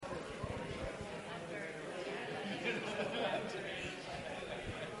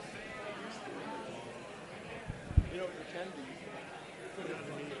You know, it can be. Put it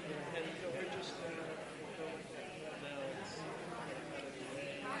underneath, and or just go like that. No, it's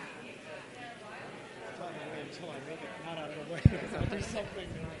out of the way until I make it not out of the way. I'll do something.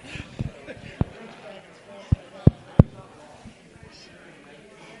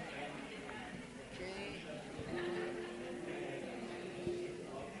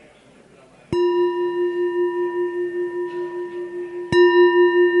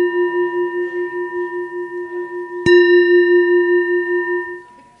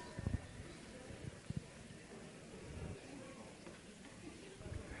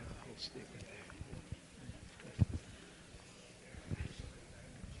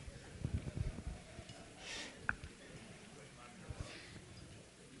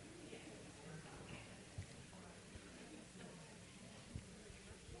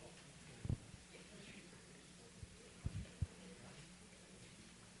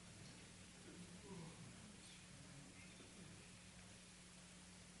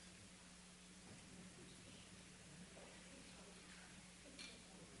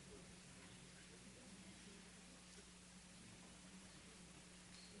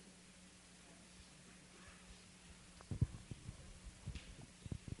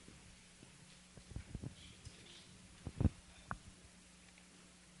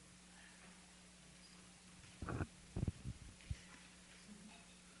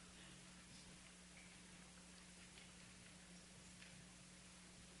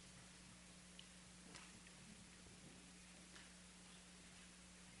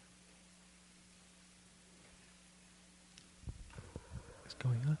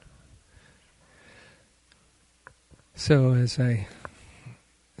 Going on. So, as I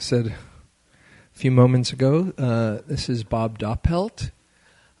said a few moments ago, this is Bob Doppelt,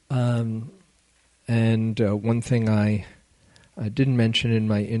 and one thing I didn't mention in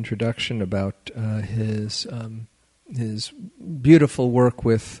my introduction about his beautiful work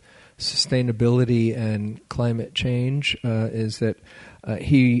with sustainability and climate change is that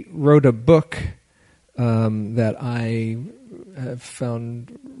he wrote a book that I have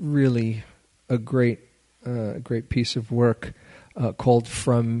found really a great piece of work called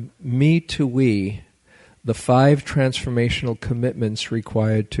From Me to We, the 5 transformational commitments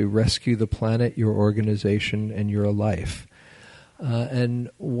required to rescue the planet, your organization, and your life. And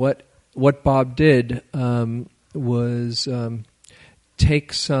what Bob did was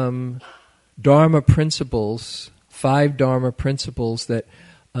take some Dharma principles, 5 Dharma principles that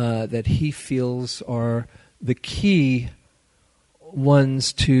he feels are the key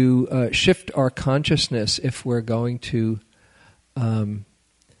ones to shift our consciousness if we're going to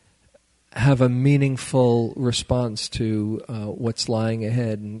have a meaningful response to what's lying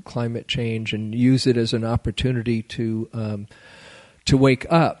ahead in climate change, and use it as an opportunity to wake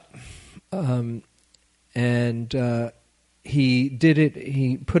up. And he did it.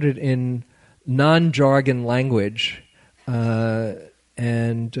 He put it in non-jargon language, and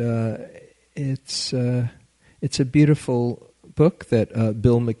it's a beautiful book that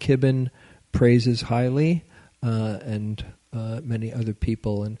Bill McKibben praises highly, and many other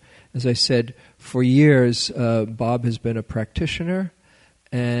people. And as I said, for years, Bob has been a practitioner,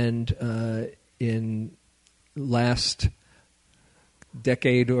 and in last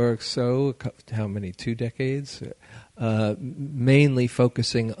decade or so, how many, 2 decades, mainly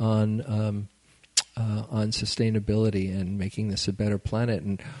focusing on sustainability and making this a better planet.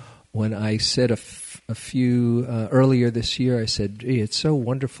 And when I said a few earlier this year, I said, "Gee, it's so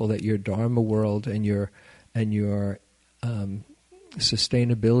wonderful that your Dharma world and your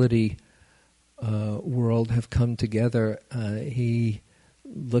sustainability world have come together." He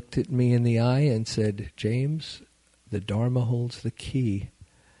looked at me in the eye and said, "James, the Dharma holds the key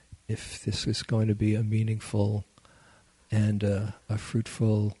if this is going to be a meaningful and a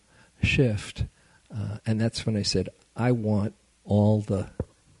fruitful shift." And that's when I said, I want all the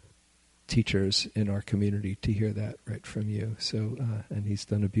teachers in our community to hear that right from you. So, and he's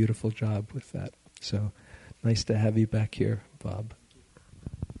done a beautiful job with that. So, nice to have you back here, Bob.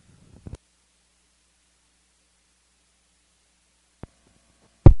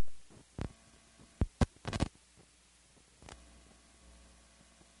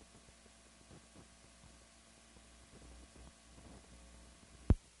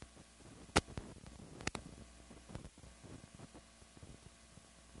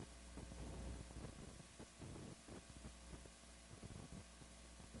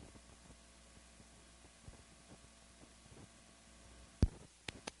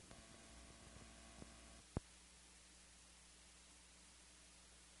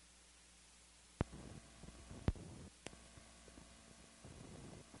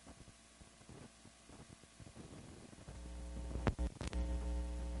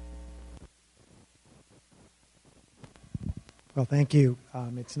 Well, thank you.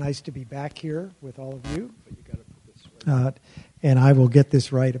 It's nice to be back here with all of you. And I will get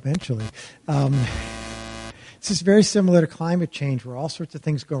this right eventually. This is very similar to climate change, where all sorts of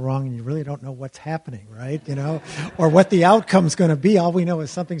things go wrong and you really don't know what's happening, right? You know, or what the outcome's going to be. All we know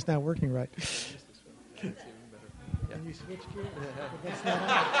is something's not working right. Can you switch gears? That's not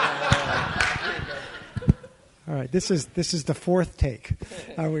on. All right, this is the fourth take.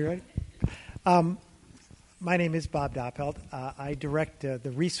 Are we ready? My name is Bob Doppelt. I direct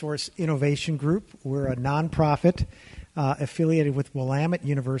the Resource Innovation Group. We're a nonprofit affiliated with Willamette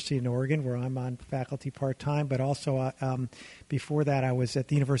University in Oregon, where I'm on faculty part-time, but also before that I was at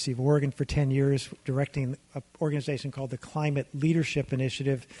the University of Oregon for 10 years directing an organization called the Climate Leadership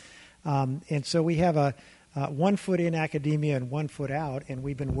Initiative. And so we have a 1 foot in academia and 1 foot out, and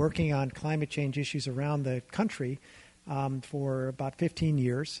we've been working on climate change issues around the country for about 15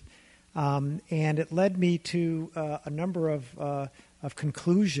 years. And it led me to a number of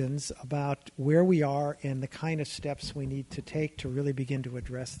conclusions about where we are and the kind of steps we need to take to really begin to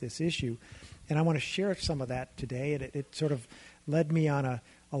address this issue. And I want to share some of that today. It sort of led me on a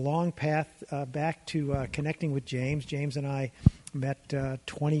long path back to connecting with James. James and I met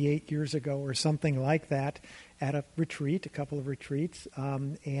 28 years ago or something like that at a retreat, a couple of retreats,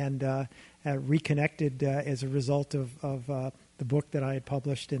 and reconnected as a result of the book that I had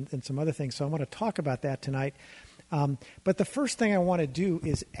published and some other things. So I want to talk about that tonight. But the first thing I want to do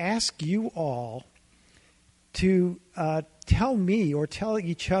is ask you all to tell me or tell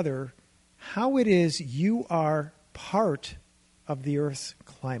each other how it is you are part of the Earth's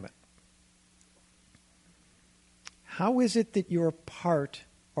climate. How is it that you're part,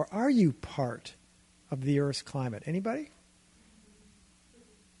 or are you part of the Earth's climate? Anybody?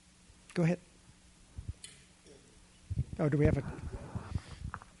 Go ahead. Oh, do we have a...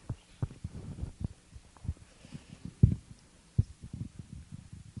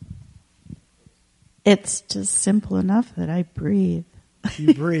 It's just simple enough that I breathe.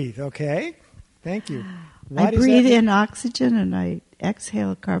 You breathe, okay. Thank you. I breathe in oxygen and I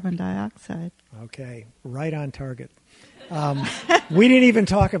exhale carbon dioxide. Okay, right on target. We didn't even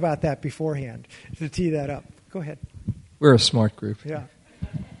talk about that beforehand to tee that up. Go ahead. We're a smart group. Yeah.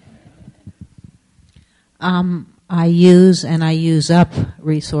 I use up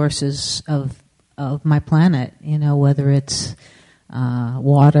resources of my planet, whether it's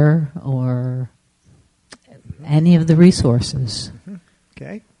water or any of the resources. Mm-hmm.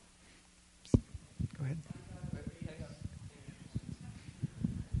 Okay. Go ahead.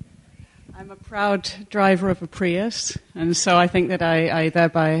 I'm a proud driver of a Prius, and so I think that I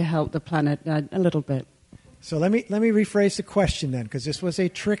thereby help the planet a little bit. So let me rephrase the question then, because this was a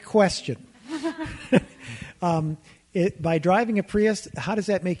trick question. By driving a Prius, how does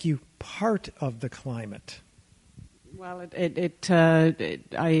that make you part of the climate? Well,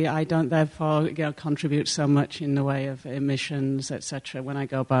 I don't therefore contribute so much in the way of emissions, etc. when I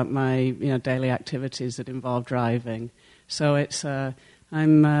go about my daily activities that involve driving. So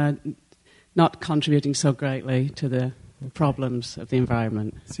I'm not contributing so greatly to the problems of the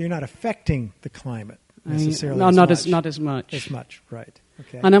environment. So you're not affecting the climate necessarily. No, not as much. As much, right?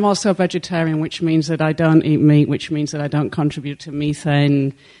 Okay. And I'm also a vegetarian, which means that I don't eat meat, which means that I don't contribute to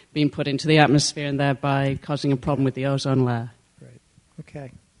methane being put into the atmosphere and thereby causing a problem with the ozone layer. Right.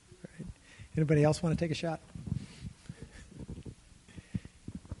 Okay. Right. Anybody else want to take a shot?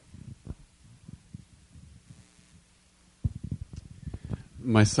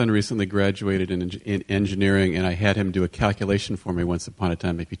 My son recently graduated in engineering, and I had him do a calculation for me once upon a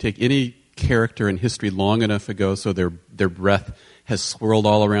time. If you take any character in history long enough ago so their breath has swirled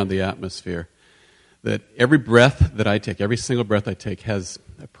all around the atmosphere, that every breath that I take, every single breath I take has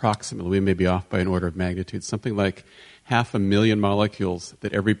approximately, we may be off by an order of magnitude, something like 500,000 molecules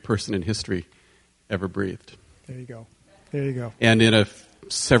that every person in history ever breathed. There you go. There you go. And in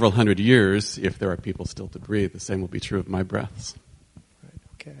several hundred years, if there are people still to breathe, the same will be true of my breaths. Right.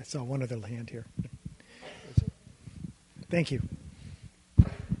 Okay, I saw one other hand here. Thank you.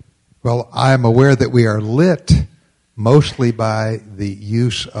 Well, I'm aware that we are lit mostly by the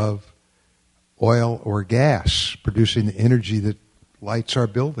use of oil or gas, producing the energy that lights our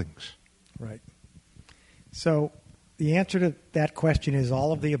buildings. Right. So the answer to that question is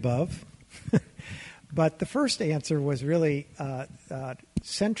all of the above. But the first answer was really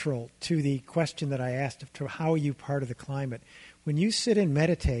central to the question that I asked, to how are you part of the climate? When you sit and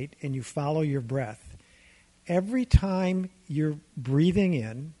meditate and you follow your breath, every time you're breathing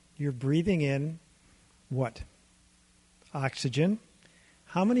in what? Oxygen.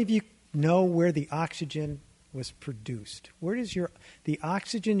 How many of you know where the oxygen was produced? Where does the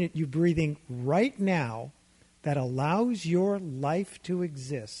oxygen that you're breathing right now, that allows your life to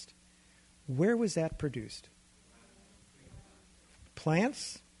exist, where was that produced?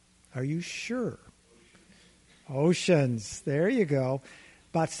 Plants? Are you sure? Oceans. There you go.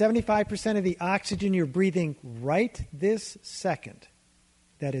 About 75% of the oxygen you're breathing right this second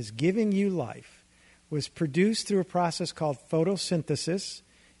that is giving you life was produced through a process called photosynthesis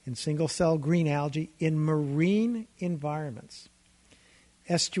in single-cell green algae in marine environments,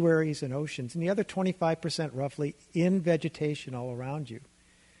 estuaries and oceans, and the other 25% roughly in vegetation all around you.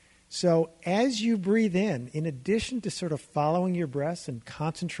 So as you breathe in addition to sort of following your breath and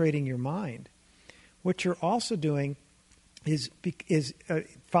concentrating your mind, what you're also doing is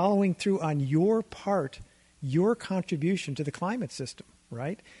following through on your part, your contribution to the climate system,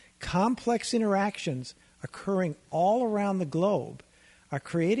 right? Complex interactions occurring all around the globe are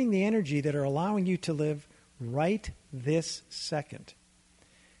creating the energy that are allowing you to live right this second.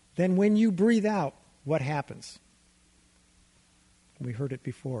 Then when you breathe out, what happens? We heard it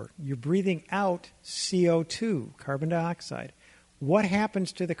before. You're breathing out CO2, carbon dioxide. What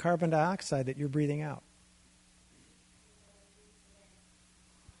happens to the carbon dioxide that you're breathing out?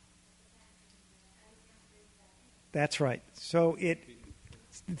 That's right. So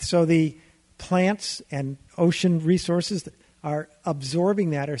the plants and ocean resources are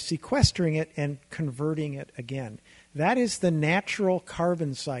absorbing that, are sequestering it and converting it again. That is the natural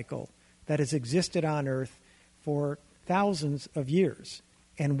carbon cycle that has existed on Earth for thousands of years,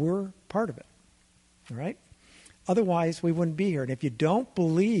 and we're part of it. All right? Otherwise, we wouldn't be here. And if you don't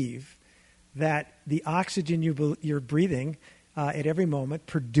believe that the oxygen you're breathing at every moment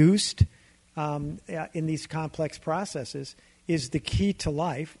produced in these complex processes is the key to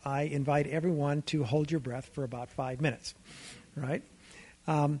life, I invite everyone to hold your breath for about 5 minutes, right?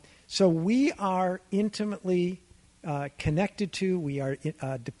 So we are intimately connected to, we are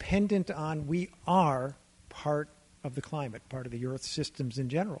dependent on, we are part of the climate, part of the Earth systems in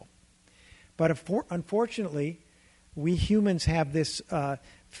general. But unfortunately, we humans have this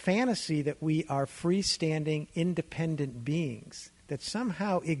fantasy that we are freestanding, independent beings that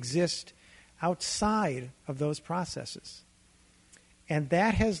somehow exist outside of those processes. And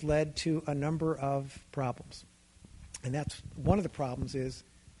that has led to a number of problems. And that's one of the problems is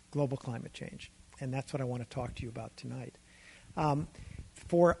global climate change. And that's what I want to talk to you about tonight.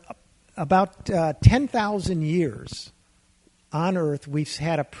 For about 10,000 years on Earth, we've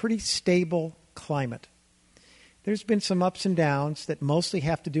had a pretty stable climate. There's been some ups and downs that mostly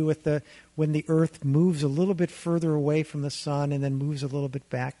have to do with when the Earth moves a little bit further away from the sun and then moves a little bit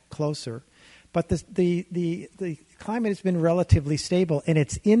back closer. But the climate has been relatively stable, and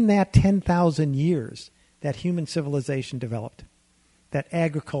it's in that 10,000 years that human civilization developed, that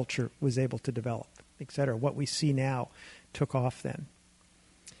agriculture was able to develop, etc. What we see now took off then.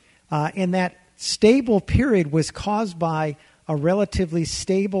 And that stable period was caused by a relatively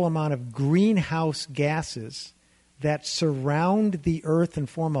stable amount of greenhouse gases that surround the Earth and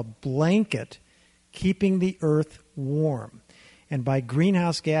form a blanket, keeping the Earth warm. And by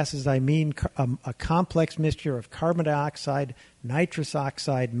greenhouse gases, I mean a complex mixture of carbon dioxide, nitrous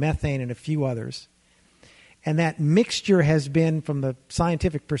oxide, methane, and a few others. And that mixture has been, from the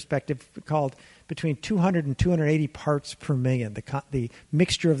scientific perspective, called between 200 and 280 parts per million, the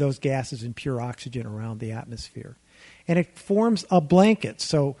mixture of those gases and pure oxygen around the atmosphere. And it forms a blanket.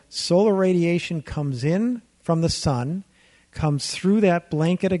 So solar radiation comes in from the sun, comes through that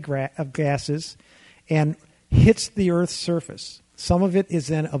blanket of gases, and hits the Earth's surface. Some of it is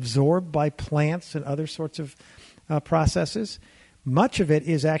then absorbed by plants and other sorts of processes. Much of it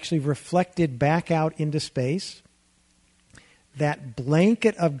is actually reflected back out into space. That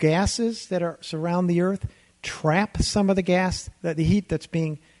blanket of gases that surround the Earth trap some of the gas, the heat that's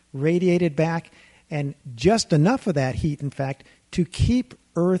being radiated back, and just enough of that heat, in fact, to keep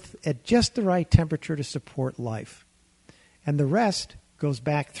Earth at just the right temperature to support life. And the rest goes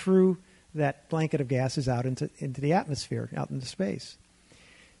back through that blanket of gases out into the atmosphere, out into space.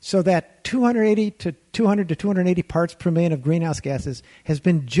 So that 200 to 280 parts per million of greenhouse gases has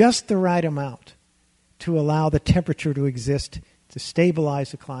been just the right amount to allow the temperature to exist, to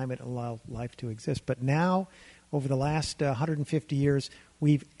stabilize the climate, and allow life to exist. But now, over the last 150 years,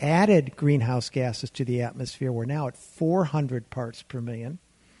 we've added greenhouse gases to the atmosphere. We're now at 400 parts per million,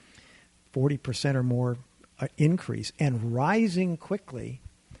 40% or more increase, and rising quickly.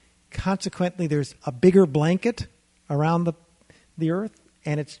 Consequently, there's a bigger blanket around the Earth,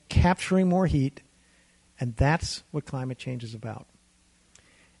 and it's capturing more heat, and that's what climate change is about.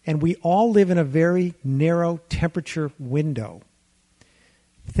 And we all live in a very narrow temperature window.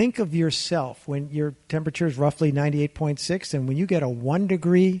 Think of yourself when your temperature is roughly 98.6, and when you get a 1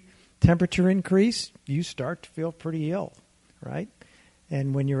 degree temperature increase, you start to feel pretty ill, right?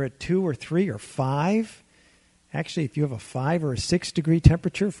 And when you're at 2 or 3 or 5, actually, if you have a 5 or a 6 degree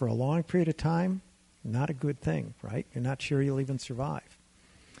temperature for a long period of time, not a good thing, right? You're not sure you'll even survive.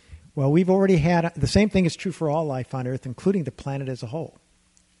 Well, we've already had, the same thing is true for all life on Earth, including the planet as a whole.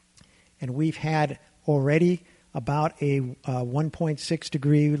 And we've had already about a 1.6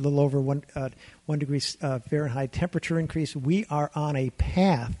 degree, a little over 1 degree Fahrenheit temperature increase. We are on a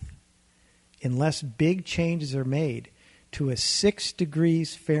path, unless big changes are made, to a 6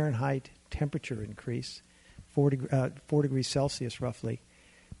 degrees Fahrenheit temperature increase, 4 degrees Celsius roughly,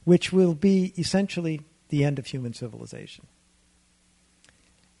 which will be essentially the end of human civilization.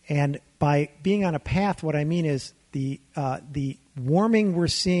 And by being on a path, what I mean is the warming we're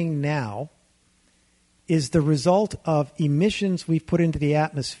seeing now is the result of emissions we've put into the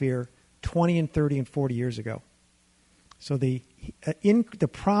atmosphere 20 and 30 and 40 years ago. So the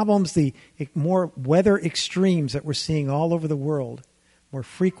problems, the more weather extremes that we're seeing all over the world, more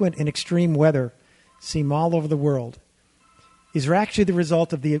frequent and extreme weather seen all over the world, is actually the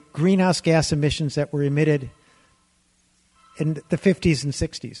result of the greenhouse gas emissions that were emitted in the 50s and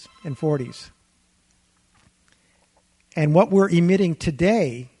 60s and 40s. And what we're emitting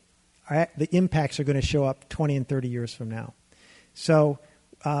today, the impacts are going to show up 20 and 30 years from now. So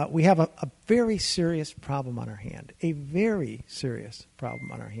we have a very serious problem on our hand, a very serious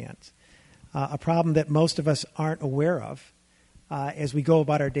problem on our hands, a problem that most of us aren't aware of as we go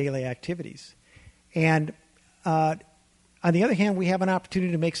about our daily activities. And on the other hand, we have an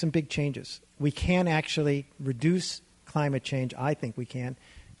opportunity to make some big changes. We can actually reduce climate change, I think we can,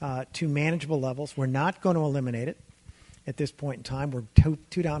 to manageable levels. We're not going to eliminate it at this point in time. We're too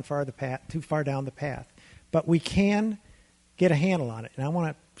far down the path. But we can get a handle on it. And I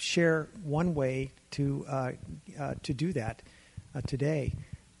want to share one way to do that today.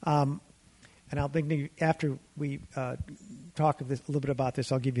 And I'll think after we talk a little bit about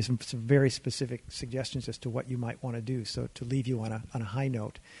this, I'll give you some very specific suggestions as to what you might want to do, so to leave you on a high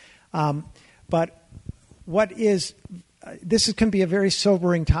note. But this can be a very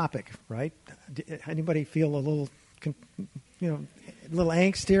sobering topic, right? Anybody feel a little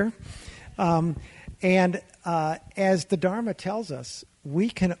angst here? And as the Dharma tells us, we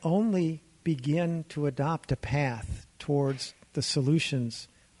can only begin to adopt a path towards the solutions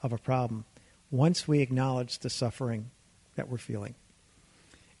of a problem once we acknowledge the suffering that we're feeling.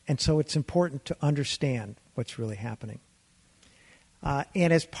 And so it's important to understand what's really happening.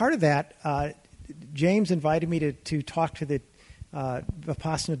 And as part of that, James invited me to talk to the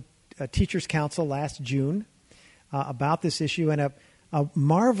Vipassana Teachers Council last June about this issue, and a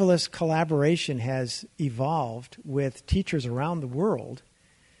marvelous collaboration has evolved with teachers around the world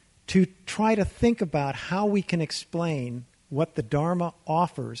to try to think about how we can explain what the Dharma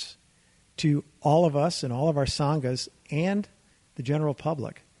offers to all of us and all of our sanghas and the general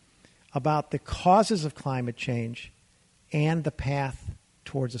public about the causes of climate change and the path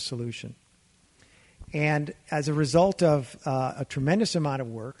towards a solution. And as a result of a tremendous amount of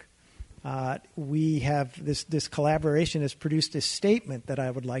work, we have this collaboration has produced a statement that I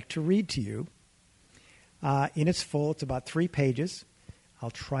would like to read to you in its full. It's about 3 pages.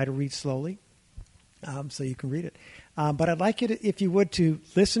 I'll try to read slowly so you can read it. But I'd like you to, if you would, to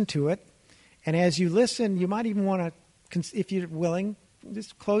listen to it. And as you listen, you might even want to, if you're willing,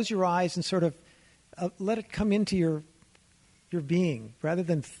 just close your eyes and sort of let it come into your being, rather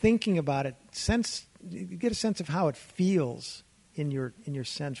than thinking about it. Get a sense of how it feels in your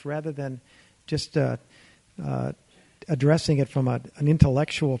sense, rather than just addressing it from an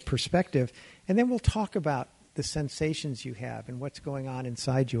intellectual perspective. And then we'll talk about the sensations you have and what's going on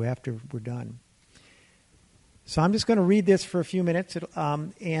inside you after we're done. So I'm just going to read this for a few minutes,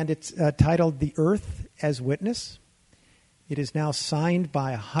 and it's titled "The Earth as Witness." It is now signed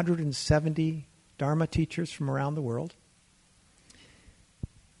by 170 Dharma teachers from around the world.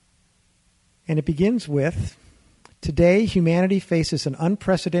 And it begins with, "Today, humanity faces an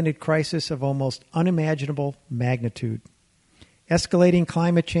unprecedented crisis of almost unimaginable magnitude. Escalating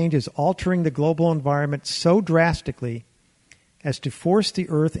climate change is altering the global environment so drastically as to force the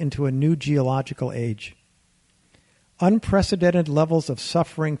Earth into a new geological age. Unprecedented levels of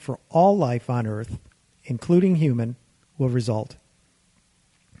suffering for all life on Earth, including human, will result.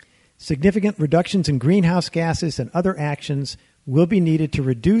 Significant reductions in greenhouse gases and other actions will be needed to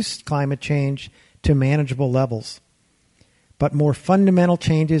reduce climate change to manageable levels. But more fundamental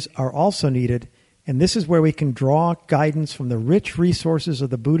changes are also needed, and this is where we can draw guidance from the rich resources of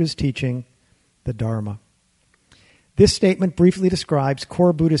the Buddha's teaching, the Dharma. This statement briefly describes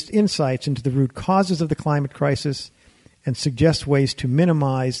core Buddhist insights into the root causes of the climate crisis and suggest ways to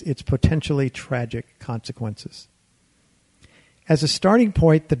minimize its potentially tragic consequences. As a starting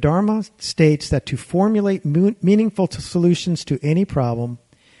point, the Dharma states that to formulate meaningful solutions to any problem,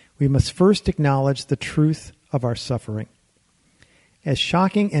 we must first acknowledge the truth of our suffering. As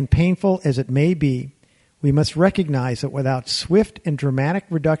shocking and painful as it may be, we must recognize that without swift and dramatic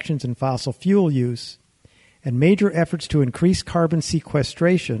reductions in fossil fuel use and major efforts to increase carbon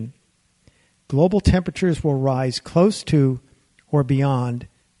sequestration, global temperatures will rise close to or beyond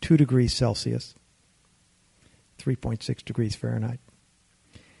 2 degrees Celsius, 3.6 degrees Fahrenheit.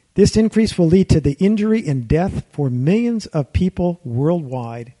 This increase will lead to the injury and death for millions of people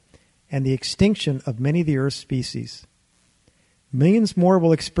worldwide and the extinction of many of the Earth's species. Millions more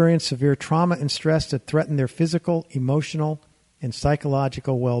will experience severe trauma and stress that threaten their physical, emotional, and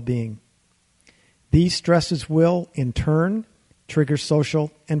psychological well-being. These stresses will, in turn, trigger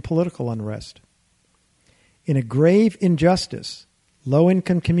social and political unrest. In a grave injustice,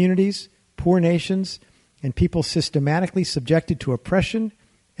 low-income communities, poor nations, and people systematically subjected to oppression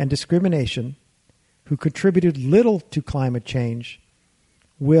and discrimination who contributed little to climate change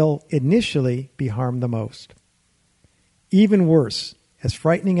will initially be harmed the most. Even worse, as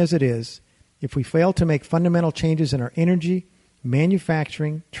frightening as it is, if we fail to make fundamental changes in our energy,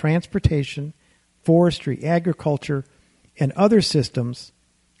 manufacturing, transportation, forestry, agriculture, and other systems,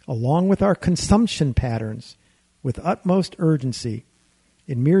 along with our consumption patterns, with utmost urgency,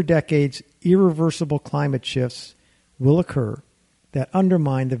 in mere decades, irreversible climate shifts will occur that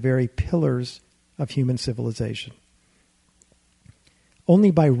undermine the very pillars of human civilization.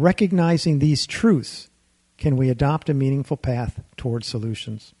 Only by recognizing these truths can we adopt a meaningful path towards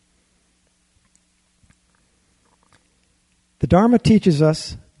solutions. The Dharma teaches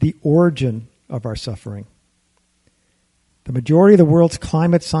us the origin of our suffering. The majority of the world's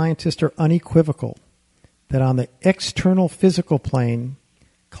climate scientists are unequivocal that on the external physical plane,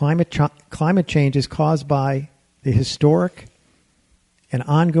 climate change is caused by the historic and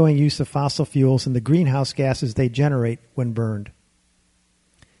ongoing use of fossil fuels and the greenhouse gases they generate when burned.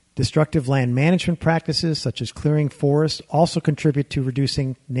 Destructive land management practices, such as clearing forests, also contribute to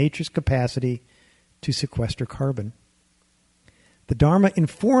reducing nature's capacity to sequester carbon. The Dharma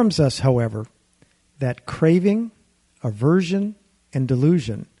informs us, however, that craving, aversion, and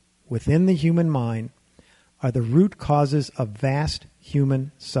delusion within the human mind are the root causes of vast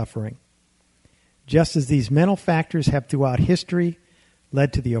human suffering. Just as these mental factors have throughout history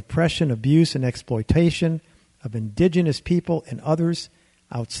led to the oppression, abuse, and exploitation of indigenous people and others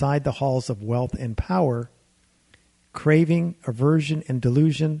outside the halls of wealth and power, craving, aversion, and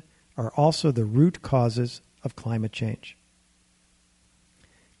delusion are also the root causes of climate change.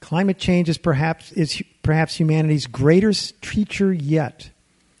 Climate change is perhaps humanity's greatest teacher yet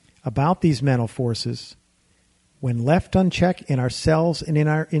about these mental forces when left unchecked in ourselves and in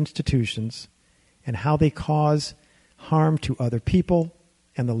our institutions, and how they cause harm to other people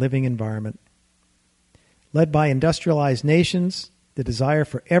and the living environment. Led by industrialized nations, the desire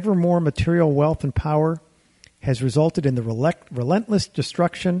for ever more material wealth and power has resulted in the relentless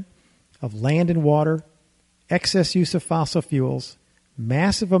destruction of land and water, excess use of fossil fuels,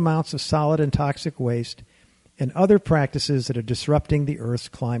 massive amounts of solid and toxic waste, and other practices that are disrupting the Earth's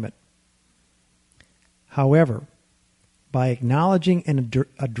climate. However, by acknowledging and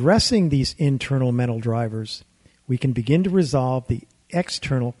addressing these internal mental drivers, we can begin to resolve the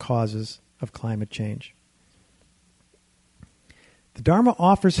external causes of climate change. The Dharma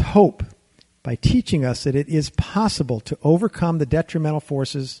offers hope by teaching us that it is possible to overcome the detrimental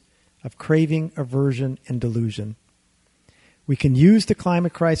forces of craving, aversion, and delusion. We can use the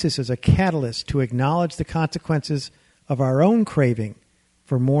climate crisis as a catalyst to acknowledge the consequences of our own craving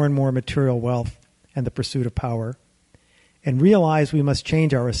for more and more material wealth and the pursuit of power, and realize we must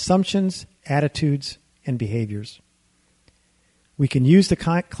change our assumptions, attitudes, and behaviors. We can use the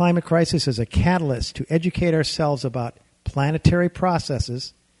climate crisis as a catalyst to educate ourselves about planetary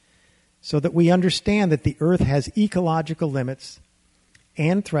processes so that we understand that the Earth has ecological limits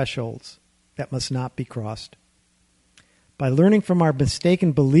and thresholds that must not be crossed. By learning from our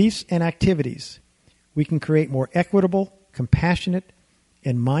mistaken beliefs and activities, we can create more equitable, compassionate,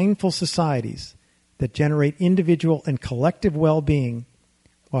 and mindful societies that generate individual and collective well-being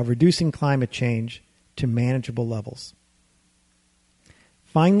while reducing climate change to manageable levels.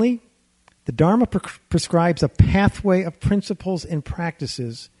 Finally, the Dharma prescribes a pathway of principles and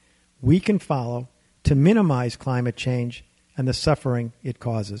practices we can follow to minimize climate change and the suffering it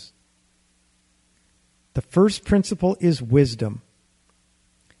causes. The first principle is wisdom.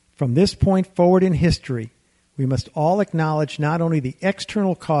 From this point forward in history, we must all acknowledge not only the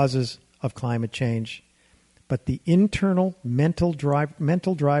external causes of climate change, but the internal mental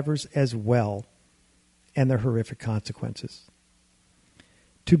drivers as well, and their horrific consequences.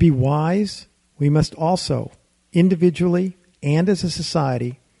 To be wise, we must also, individually and as a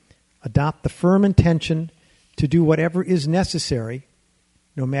society, adopt the firm intention to do whatever is necessary,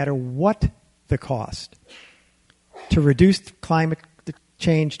 no matter what the cost, to reduce climate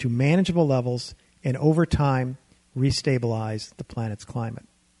change to manageable levels and over time restabilize the planet's climate.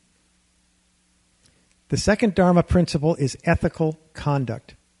 The second Dharma principle is ethical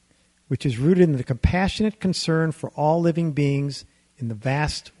conduct, which is rooted in the compassionate concern for all living beings in the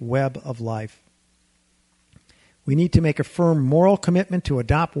vast web of life. We need to make a firm moral commitment to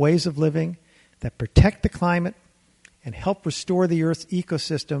adopt ways of living that protect the climate and help restore the Earth's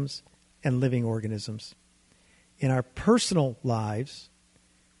ecosystems and living organisms. In our personal lives,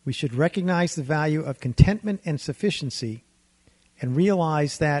 we should recognize the value of contentment and sufficiency and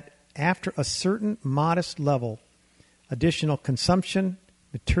realize that after a certain modest level, additional consumption,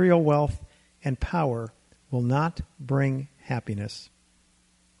 material wealth, and power will not bring happiness.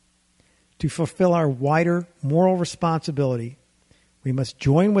 To fulfill our wider moral responsibility, we must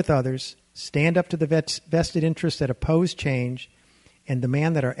join with others, stand up to the vested interests that oppose change, and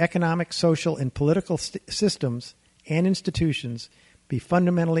demand that our economic, social, and political systems and institutions be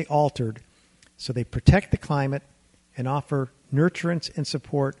fundamentally altered so they protect the climate and offer nurturance and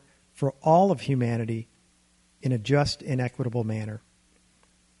support for all of humanity in a just and equitable manner.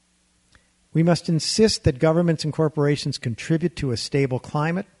 We must insist that governments and corporations contribute to a stable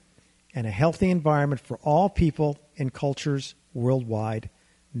climate and a healthy environment for all people and cultures worldwide,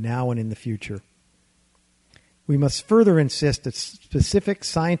 now and in the future. We must further insist that specific,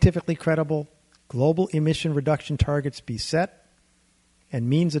 scientifically credible global emission reduction targets be set and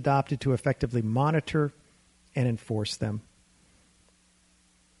means adopted to effectively monitor and enforce them.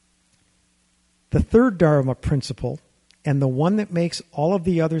 The third Dharma principle, and the one that makes all of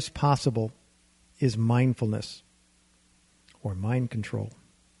the others possible, is mindfulness, or mind control.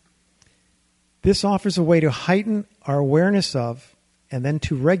 This offers a way to heighten our awareness of and then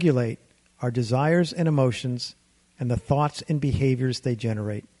to regulate our desires and emotions and the thoughts and behaviors they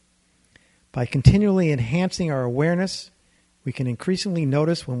generate. By continually enhancing our awareness, we can increasingly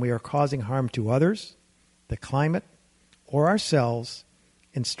notice when we are causing harm to others, the climate, or ourselves,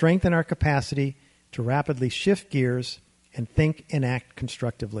 and strengthen our capacity to rapidly shift gears and think and act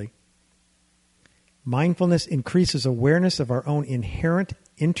constructively. Mindfulness increases awareness of our own inherent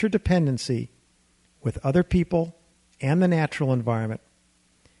interdependency with other people and the natural environment,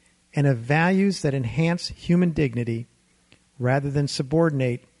 and of values that enhance human dignity rather than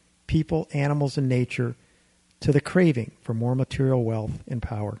subordinate people, animals, and nature to the craving for more material wealth and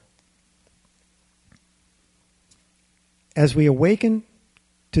power. As we awaken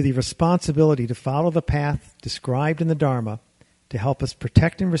to the responsibility to follow the path described in the Dharma to help us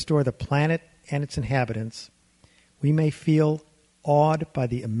protect and restore the planet and its inhabitants, we may feel awed by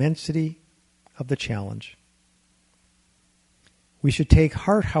the immensity of the challenge. We should take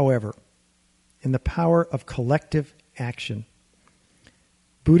heart, however, in the power of collective action.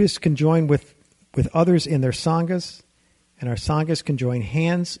 Buddhists can join with others in their sanghas, and our sanghas can join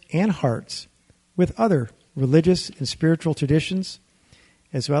hands and hearts with other religious and spiritual traditions,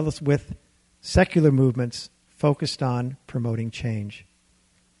 as well as with secular movements focused on promoting change.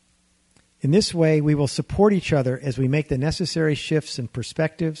 In this way, we will support each other as we make the necessary shifts in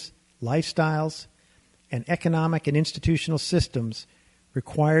perspectives, lifestyles, and economic and institutional systems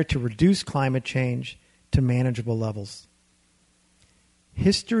required to reduce climate change to manageable levels.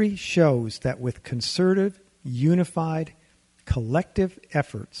 History shows that with concerted, unified, collective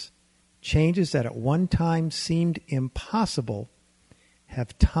efforts, changes that at one time seemed impossible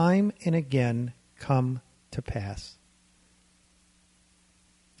have time and again come to pass.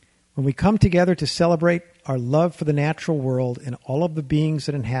 When we come together to celebrate our love for the natural world and all of the beings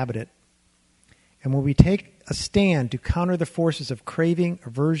that inhabit it, and when we take a stand to counter the forces of craving,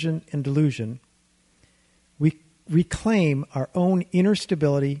 aversion, and delusion, we reclaim our own inner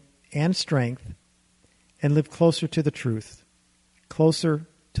stability and strength and live closer to the truth, closer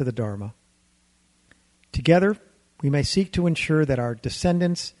to the Dharma. Together, we may seek to ensure that our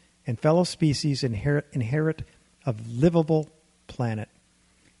descendants and fellow species inherit a livable planet.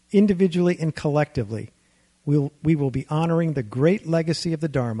 Individually and collectively, we will be honoring the great legacy of the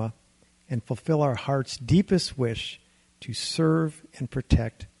Dharma and fulfill our heart's deepest wish to serve and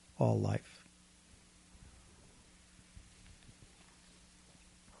protect all life.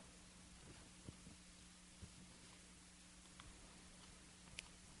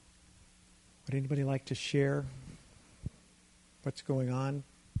 Would anybody like to share what's going on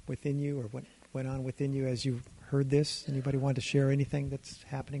within you or what went on within you as you heard this? Anybody want to share anything that's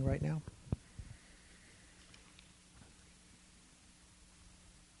happening right now?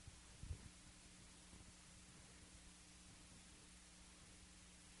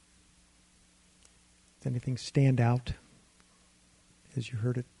 Does anything stand out as you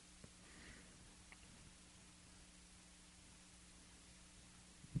heard it?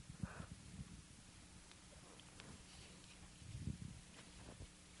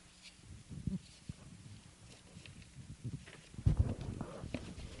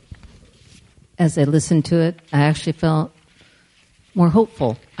 As I listened to it, I actually felt more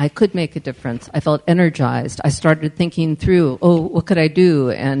hopeful. I could make a difference. I felt energized. I started thinking through, what could I do?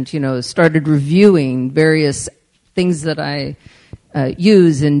 And, started reviewing various things that I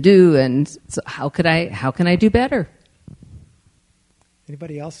use and do. And so how can I do better?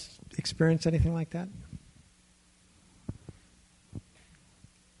 Anybody else experience anything like that?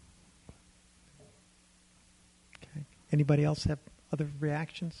 Okay. Anybody else have other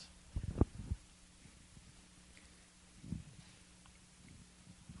reactions?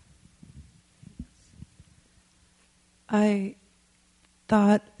 I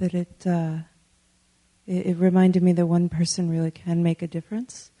thought that it reminded me that one person really can make a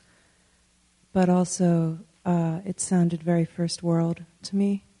difference, but also it sounded very first world to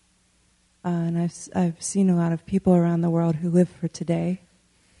me. And I've seen a lot of people around the world who live for today,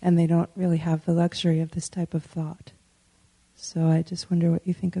 and they don't really have the luxury of this type of thought. So I just wonder what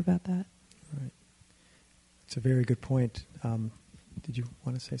you think about that. Right. It's a very good point. Did you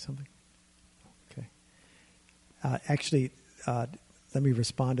want to say something? Actually, let me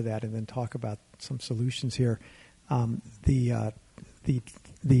respond to that and then talk about some solutions here. The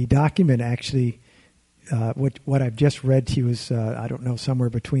document actually, what I've just read to you is, I don't know, somewhere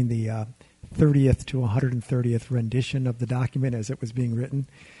between the 30th to 130th rendition of the document as it was being written.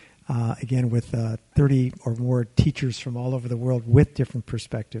 Again, with 30 or more teachers from all over the world with different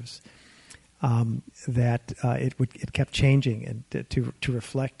perspectives. It kept changing and to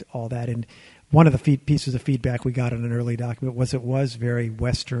reflect all that. And one of the pieces of feedback we got on an early document was it was very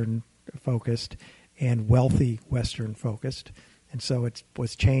Western focused and wealthy Western focused, and so it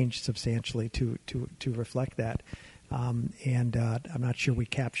was changed substantially to reflect that. And I'm not sure we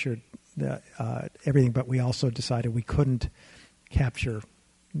captured everything, but we also decided we couldn't capture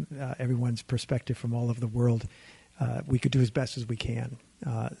everyone's perspective from all over the world. We could do as best as we can.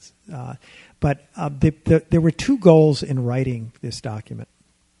 But there were two goals in writing this document.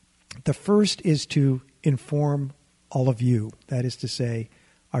 The first is to inform all of you, that is to say,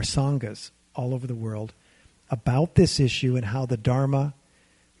 our sanghas all over the world, about this issue and how the Dharma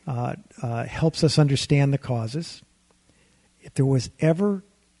helps us understand the causes. If there was ever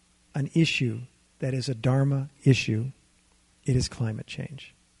an issue that is a Dharma issue, it is climate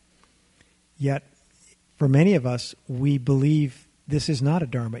change. Yet, for many of us, we believe this is not a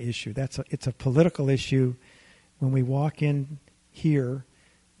Dharma issue. It's a political issue. When we walk in here,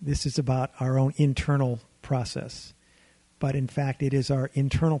 this is about our own internal process. But in fact, it is our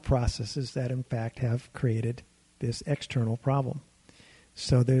internal processes that in fact have created this external problem.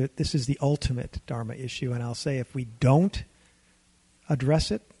 So this is the ultimate Dharma issue. And I'll say if we don't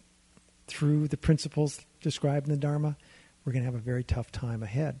address it through the principles described in the Dharma, we're going to have a very tough time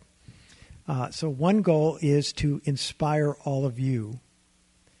ahead. So one goal is to inspire all of you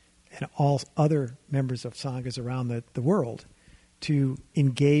and all other members of Sanghas around the world to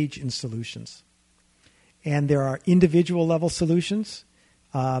engage in solutions. And there are individual level solutions,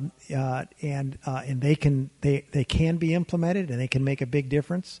 and they can be implemented and they can make a big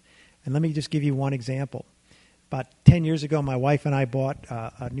difference. And let me just give you one example. About 10 years ago, my wife and I bought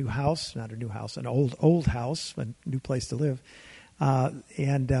an old house, a new place to live,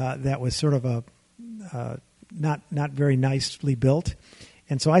 and that was sort of a not very nicely built.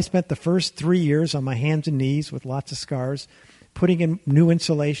 And so I spent the first 3 years on my hands and knees with lots of scars, putting in new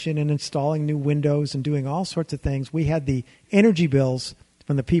insulation and installing new windows and doing all sorts of things. We had the energy bills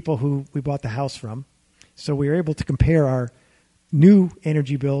from the people who we bought the house from. So we were able to compare our new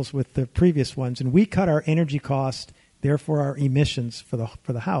energy bills with the previous ones. And we cut our energy cost, therefore our emissions for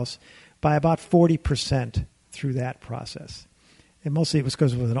the house, by about 40% through that process. And mostly it was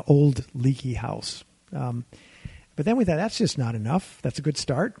because it was an old, leaky house. But then we thought, that's just not enough. That's a good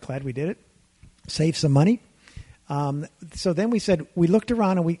start. Glad we did it. Save some money. So then we looked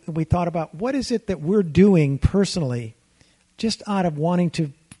around and we thought about what is it that we're doing personally just out of wanting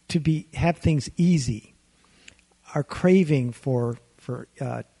to have things easy, our craving for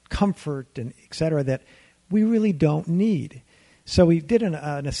comfort and et cetera that we really don't need. So we did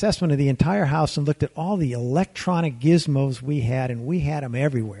an assessment of the entire house and looked at all the electronic gizmos we had, and we had them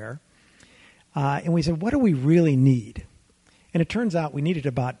everywhere. And we said, what do we really need? And it turns out we needed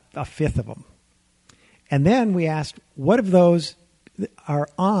about a fifth of them. And then we asked, what of those are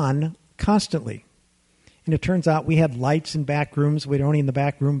on constantly? And it turns out we had lights in back rooms. We'd only in the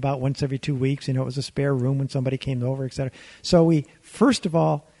back room about once every 2 weeks. It was a spare room when somebody came over, et cetera. So we, first of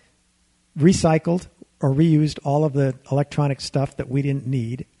all, recycled or reused all of the electronic stuff that we didn't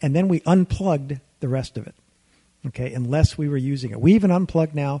need. And then we unplugged the rest of it, okay, unless we were using it. We even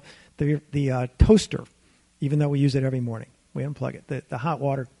unplug now the toaster, even though we use it every morning. We unplug it, the hot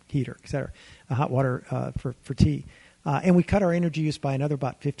water heater, et cetera, hot water for tea. And we cut our energy use by another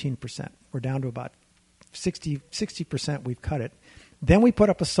about 15%. We're down to about 60% we've cut it. Then we put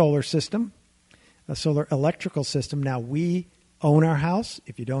up a solar system, a solar electrical system. Now, we own our house.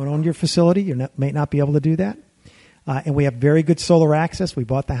 If you don't own your facility, you may not be able to do that. And we have very good solar access. We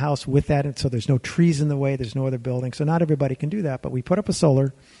bought the house with that, and so there's no trees in the way. There's no other building. So not everybody can do that. But we put up a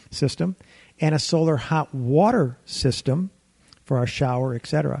solar system and a solar hot water system for our shower, et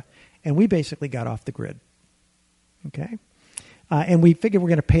cetera. And we basically got off the grid. Okay? And we figured we're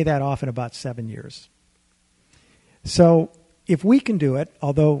going to pay that off in about 7 years. So if we can do it,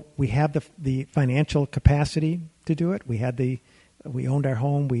 although we have the financial capacity to do it, we owned our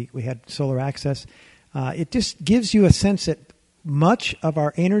home, we had solar access, it just gives you a sense that much of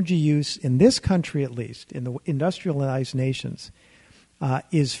our energy use in this country, at least, in the industrialized nations,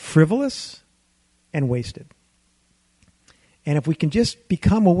 is frivolous and wasted. And if we can just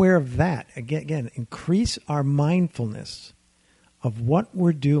become aware of that, again, increase our mindfulness of what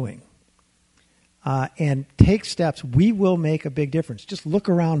we're doing, and take steps, we will make a big difference. Just look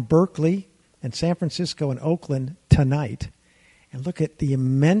around Berkeley and San Francisco and Oakland tonight and look at the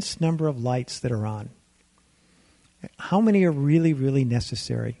immense number of lights that are on. How many are really, really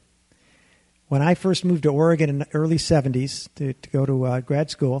necessary? When I first moved to Oregon in the early 70s to go to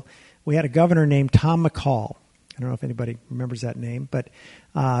grad school, we had a governor named Tom McCall. I don't know if anybody remembers that name, but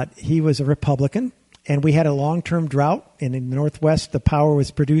he was a Republican. And we had a long-term drought, and in the Northwest, the power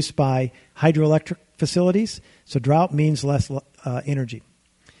was produced by hydroelectric facilities. So drought means less energy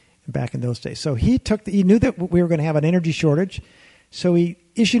back in those days. So he knew that we were going to have an energy shortage, so he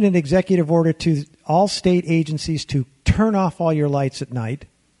issued an executive order to all state agencies to turn off all your lights at night.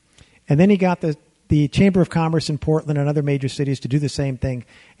 And then he got the Chamber of Commerce in Portland and other major cities to do the same thing,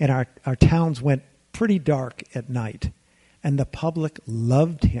 and our towns went pretty dark at night. And the public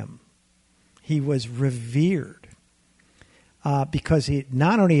loved him. He was revered because he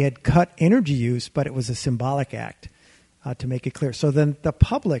not only had cut energy use, but it was a symbolic act to make it clear. So then the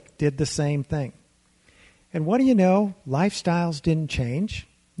public did the same thing. And what do you know? Lifestyles didn't change.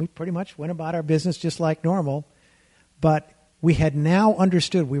 We pretty much went about our business just like normal. But we had now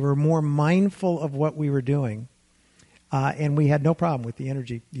understood. We were more mindful of what we were doing. And we had no problem with the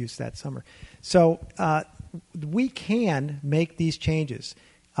energy use that summer. So we can make these changes.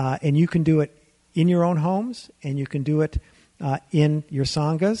 And you can do it in your own homes, and you can do it in your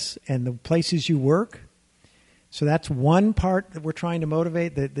sanghas and the places you work. So that's one part that we're trying to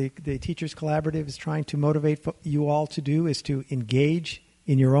motivate. The Teachers Collaborative is trying to motivate you all to do, is to engage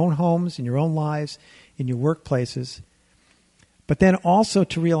in your own homes, in your own lives, in your workplaces. But then also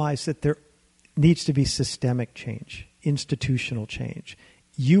to realize that there needs to be systemic change, institutional change.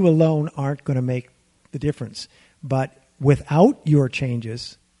 You alone aren't going to make the difference. But without your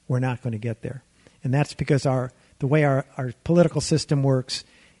changes, we're not going to get there. And that's because the way our political system works,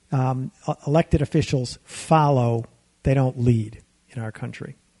 elected officials follow, they don't lead in our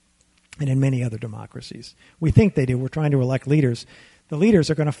country and in many other democracies. We think they do. We're trying to elect leaders. The leaders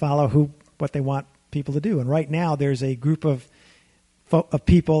are going to follow what they want people to do. And right now there's a group of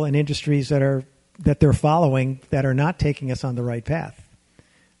people and industries that they're following that are not taking us on the right path.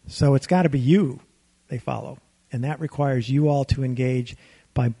 So it's got to be you they follow. And that requires you all to engage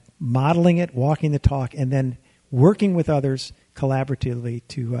by modeling it, walking the talk, and then working with others collaboratively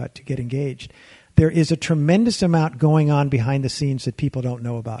to get engaged. There is a tremendous amount going on behind the scenes that people don't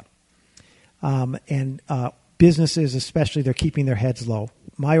know about. And businesses especially, they're keeping their heads low.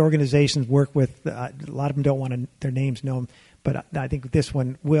 My organizations work with, a lot of them don't want their names known, but I think this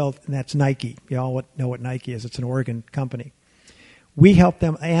one will, and that's Nike. You all know what Nike is. It's an Oregon company. We help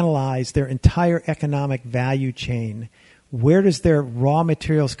them analyze their entire economic value chain. Where does their raw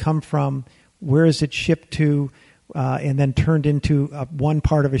materials come from? Where is it shipped to? And then turned into one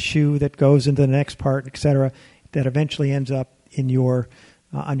part of a shoe that goes into the next part, et cetera, that eventually ends up in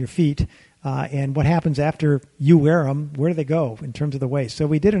on your feet. And what happens after you wear them? Where do they go in terms of the waste? So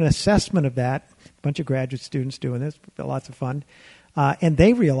we did an assessment of that. A bunch of graduate students doing this, lots of fun. And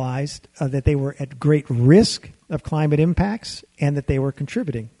they realized that they were at great risk of climate impacts and that they were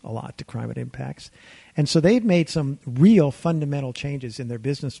contributing a lot to climate impacts. And so they've made some real fundamental changes in their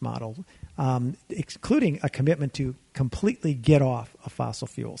business model, including a commitment to completely get off of fossil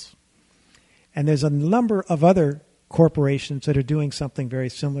fuels. And there's a number of other corporations that are doing something very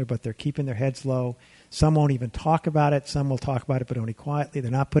similar, but they're keeping their heads low. Some won't even talk about it. Some will talk about it, but only quietly.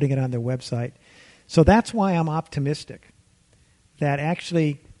 They're not putting it on their website. So that's why I'm optimistic that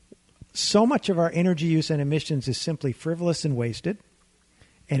actually so much of our energy use and emissions is simply frivolous and wasted.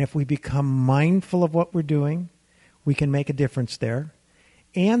 And if we become mindful of what we're doing, we can make a difference there.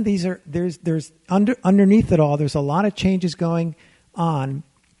 And there's underneath it all, there's a lot of changes going on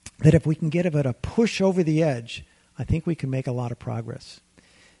that if we can get it a push over the edge, I think we can make a lot of progress.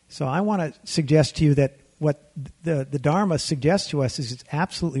 So I want to suggest to you that what the Dharma suggests to us is it's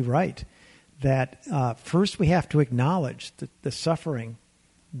absolutely right. That first we have to acknowledge the suffering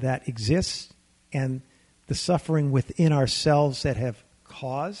that exists and the suffering within ourselves that have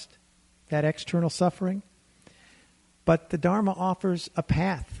caused that external suffering. But the Dharma offers a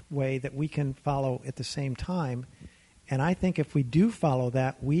pathway that we can follow at the same time. And I think if we do follow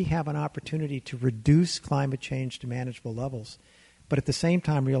that, we have an opportunity to reduce climate change to manageable levels. But at the same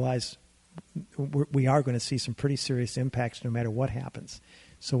time, realize we are going to see some pretty serious impacts no matter what happens.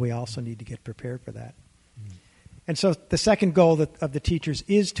 So we also need to get prepared for that. Mm-hmm. And so the second goal of the teachers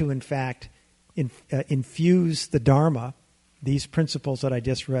is to, in fact, infuse the Dharma, these principles that I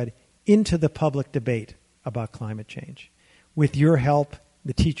just read, into the public debate about climate change. With your help,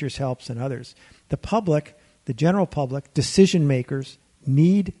 the teachers' helps, and others. The public, the general public, decision makers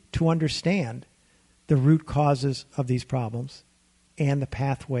need to understand the root causes of these problems and the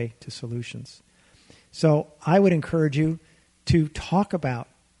pathway to solutions. So I would encourage you to talk about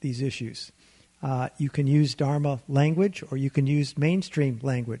these issues. You can use Dharma language or you can use mainstream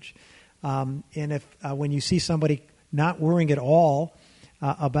language. And if when you see somebody not worrying at all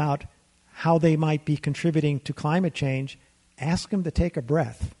about how they might be contributing to climate change, ask them to take a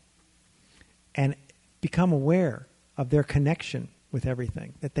breath and become aware of their connection with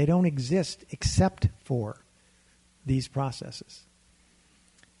everything, that they don't exist except for these processes.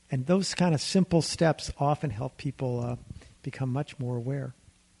 And those kind of simple steps often help people become much more aware.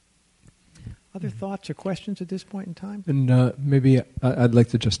 Other thoughts or questions at this point in time? And maybe I'd like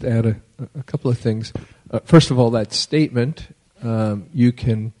to just add a couple of things. First of all, that statement you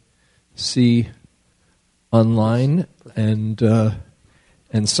can see online and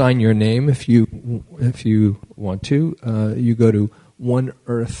sign your name if you want to. You go to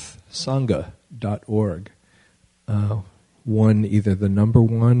oneearthsangha.org. One, either the number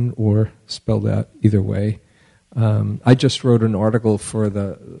one or spelled out either way. I just wrote an article for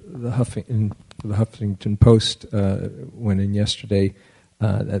the Huffington Post. Went in yesterday.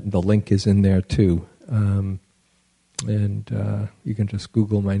 The link is in there too, and you can just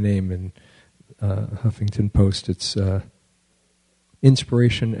Google my name in Huffington Post. It's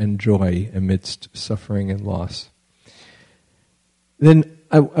inspiration and joy amidst suffering and loss. Then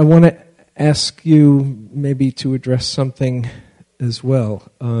I want to ask you maybe to address something as well.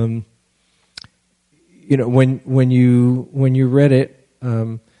 When you read it,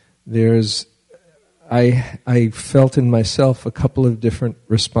 I felt in myself a couple of different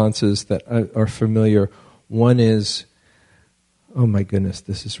responses that are familiar. One is, oh my goodness,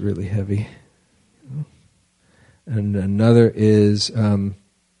 this is really heavy. And another is,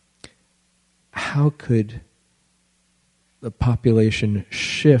 how could the population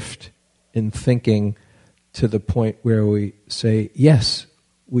shift in thinking to the point where we say, yes,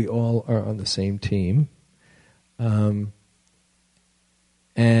 we all are on the same team.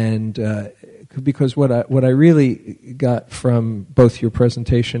 Because what I really got from both your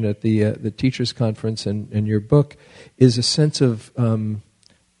presentation at the Teachers Conference and your book is a sense of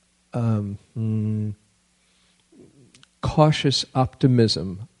cautious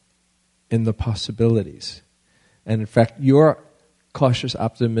optimism in the possibilities. And in fact, your cautious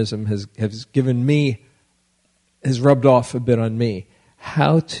optimism has rubbed off a bit on me.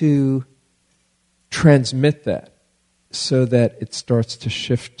 How to transmit that so that it starts to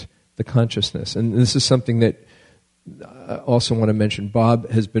shift the consciousness. And this is something that I also want to mention. Bob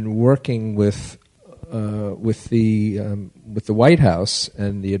has been working with the White House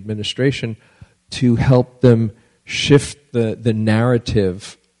and the administration to help them shift the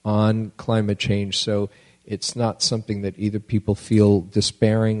narrative on climate change, so it's not something that either people feel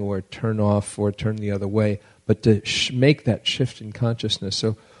despairing or turn off or turn the other way, but to make that shift in consciousness.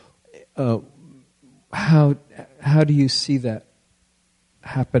 So how do you see that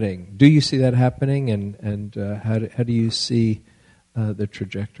happening? Do you see that happening? And how do you see the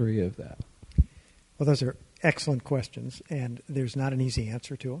trajectory of that? Well, those are excellent questions, and there's not an easy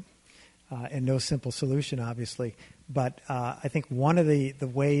answer to them, and no simple solution, obviously. But I think one of the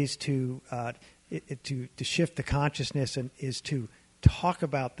ways to shift the consciousness is to talk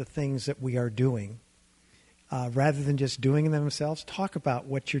about the things that we are doing, rather than just doing them themselves. Talk about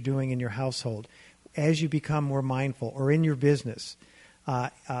what you're doing in your household as you become more mindful, or in your business,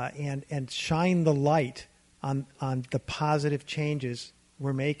 and shine the light on the positive changes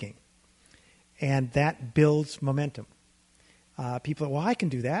we're making. And that builds momentum. People are, well, I can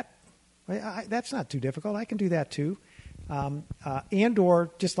do that. That's not too difficult. I can do that too. And or,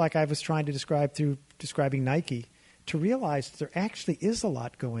 just like I was trying to describe through describing Nike, to realize there actually is a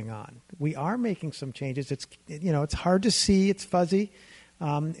lot going on. We are making some changes. It's hard to see. It's fuzzy,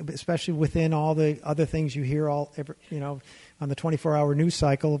 especially within all the other things you hear on the 24-hour news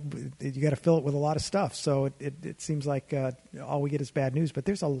cycle. You got to fill it with a lot of stuff. So it seems like all we get is bad news. But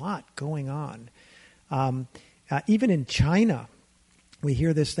there's a lot going on. Even in China, we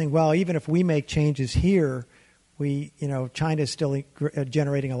hear this thing, well, even if we make changes here, China is still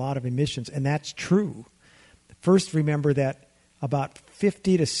generating a lot of emissions. And that's true. First, remember that about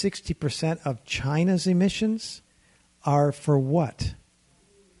 50 to 60% of China's emissions are for what?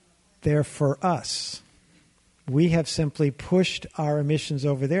 They're for us. We have simply pushed our emissions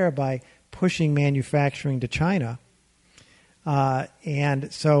over there by pushing manufacturing to China. And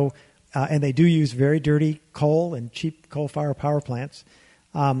they do use very dirty coal and cheap coal-fired power plants.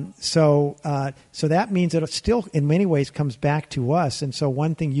 So that means that it still, in many ways, comes back to us. And so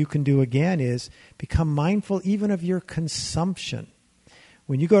one thing you can do again is become mindful even of your consumption.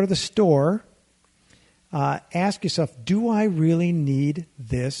 When you go to the store, ask yourself, do I really need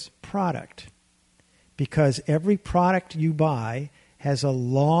this product? Because every product you buy has a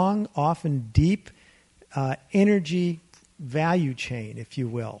long, often deep energy value chain, if you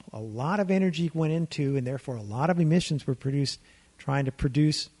will. A lot of energy went into, and therefore a lot of emissions were produced trying to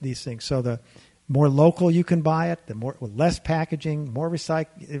produce these things. So the more local you can buy it, the more, with less packaging, more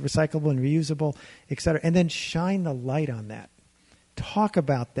recyclable and reusable, et cetera. And then shine the light on that. Talk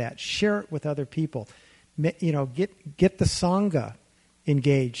about that. Share it with other people. Get the Sangha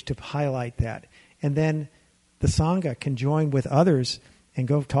engaged to highlight that. And then the Sangha can join with others and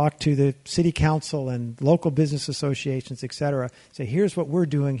go talk to the city council and local business associations, et cetera. Say, here's what we're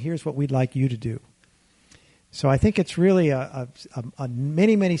doing. Here's what we'd like you to do. So I think it's really a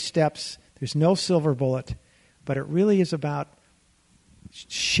many, many steps. There's no silver bullet, but it really is about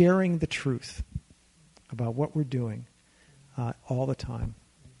sharing the truth about what we're doing all the time.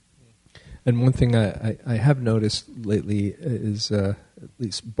 And one thing I have noticed lately is at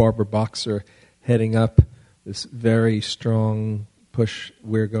least Barbara Boxer heading up this very strong push.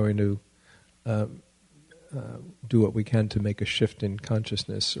 We're going to do what we can to make a shift in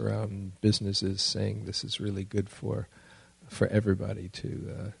consciousness around businesses, saying this is really good for everybody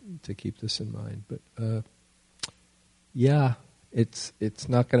to keep this in mind. But it's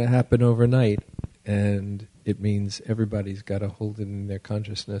not going to happen overnight, and it means everybody's got to hold it in their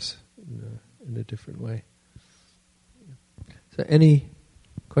consciousness in a different way. So, any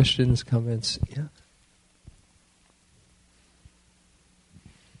questions, comments? Yeah.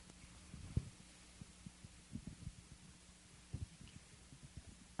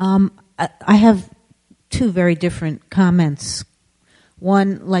 I have two very different comments.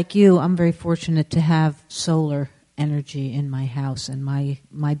 One, like you, I'm very fortunate to have solar energy in my house, and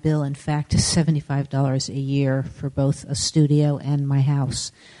my bill, in fact, is $75 a year for both a studio and my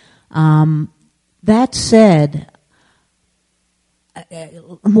house. That said,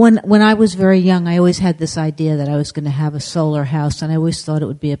 when I was very young, I always had this idea that I was going to have a solar house, and I always thought it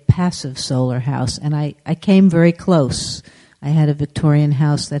would be a passive solar house, and I came very close. I had a Victorian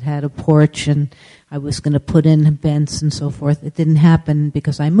house that had a porch, and I was going to put in vents and so forth. It didn't happen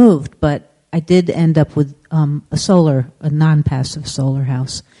because I moved, but I did end up with a non-passive solar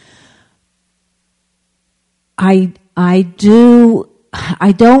house. I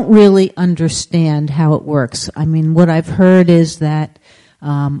don't really understand how it works. I mean, what I've heard is that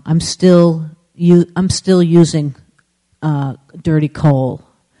I'm still using dirty coal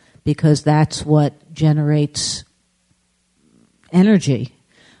because that's what generates energy.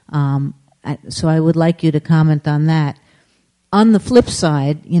 So I would like you to comment on that. On the flip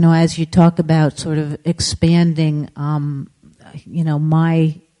side, as you talk about sort of expanding,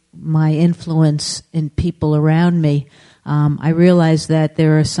 my influence in people around me, I realize that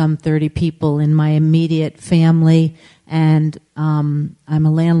there are some 30 people in my immediate family And I'm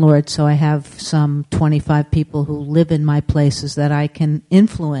a landlord, so I have some 25 people who live in my places that I can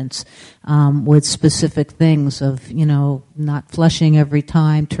influence with specific things of, not flushing every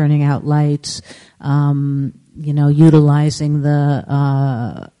time, turning out lights, utilizing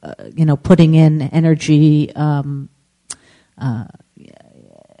the, putting in energy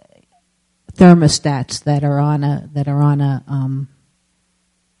thermostats that are on a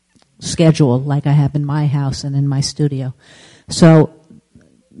schedule like I have in my house and in my studio. So,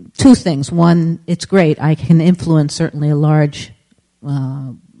 two things. One, it's great. I can influence certainly a large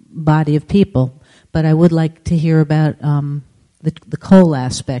body of people, but I would like to hear about the coal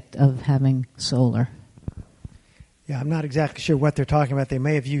aspect of having solar. Yeah, I'm not exactly sure what they're talking about. They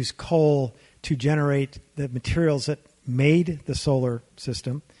may have used coal to generate the materials that made the solar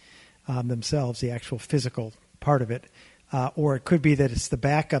system themselves, the actual physical part of it. Or it could be that it's the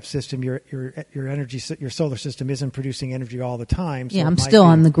backup system. Your solar system isn't producing energy all the time. So yeah, I'm still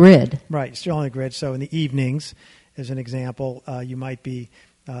on the grid. Right, still on the grid. So in the evenings, as an example, you might be,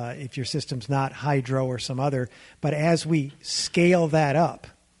 if your system's not hydro or some other. But as we scale that up,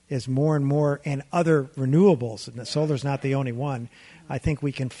 as more and more and other renewables, and the solar's not the only one, I think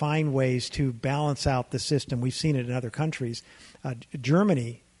we can find ways to balance out the system. We've seen it in other countries.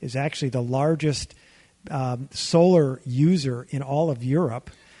 Germany is actually the largest solar user in all of Europe,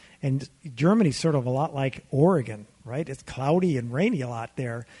 and Germany's sort of a lot like Oregon, right? It's cloudy and rainy a lot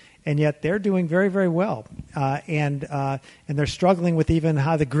there, and yet they're doing very, very well, and they're struggling with even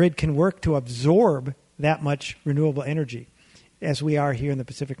how the grid can work to absorb that much renewable energy, as we are here in the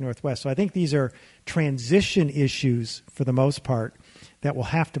Pacific Northwest. So I think these are transition issues for the most part that we'll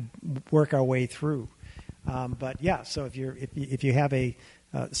have to work our way through. But yeah, so if you have a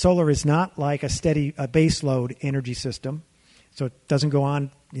solar is not like a steady base load energy system, so it doesn't go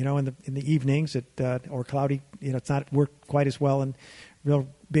on, in the evenings or cloudy. It's not work quite as well in real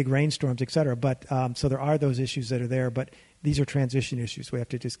big rainstorms, et cetera. But so there are those issues that are there, but these are transition issues. We have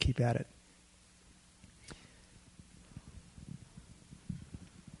to just keep at it.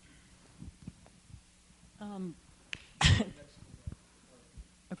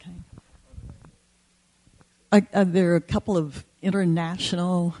 Okay. There are a couple of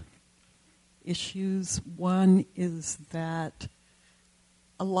international issues. One is that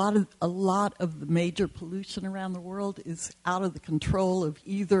a lot of the major pollution around the world is out of the control of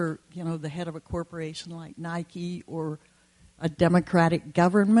either, the head of a corporation like Nike or a democratic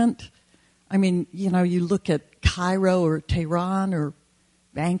government. I mean, you look at Cairo or Tehran or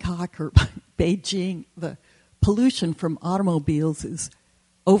Bangkok or Beijing, the pollution from automobiles is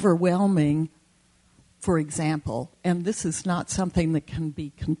overwhelming, for example, and this is not something that can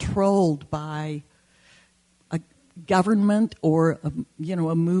be controlled by a government or a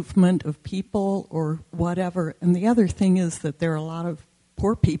movement of people or whatever. And the other thing is that there are a lot of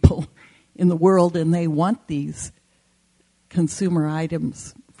poor people in the world, and they want these consumer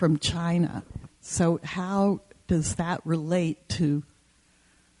items from China. So how does that relate to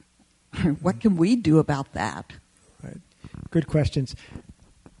what can we do about that? Right. Good questions.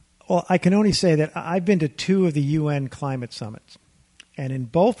 Well, I can only say that I've been to 2 of the UN climate summits. And in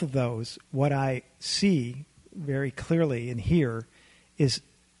both of those, what I see very clearly and hear is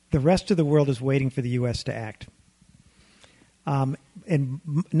the rest of the world is waiting for the U.S. to act. And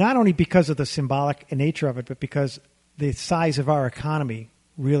not only because of the symbolic nature of it, but because the size of our economy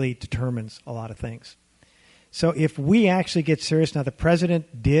really determines a lot of things. So if we actually get serious, now the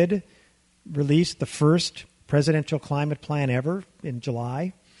president did release the first presidential climate plan ever in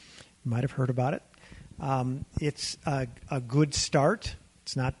July. You might have heard about it. It's a good start.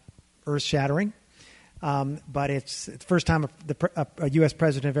 It's not earth-shattering, but it's the first time a U.S.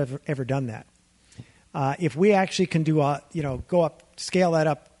 president has ever done that. If we actually can do scale that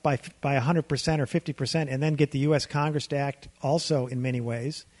up by 100% or 50%, and then get the U.S. Congress to act also in many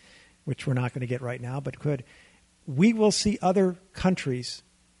ways, which we're not going to get right now, but could, we will see other countries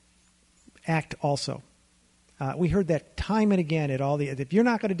act also. We heard that time and again at if you're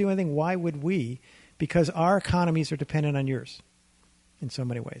not going to do anything, why would we? Because our economies are dependent on yours in so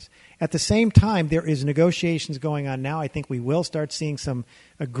many ways. At the same time, there is negotiations going on now. I think we will start seeing some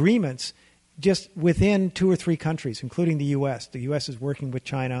agreements just within 2 or 3 countries, including the U.S. The U.S. is working with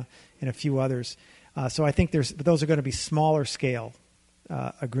China and a few others. So I think those are going to be smaller scale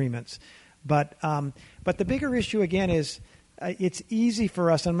agreements. But the bigger issue, again, is it's easy for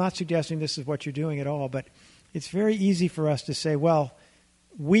us. I'm not suggesting this is what you're doing at all, but it's very easy for us to say, well,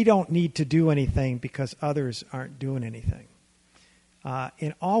 we don't need to do anything because others aren't doing anything.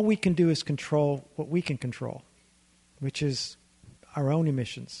 And all we can do is control what we can control, which is our own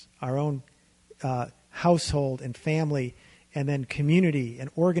emissions, our own household and family, and then community and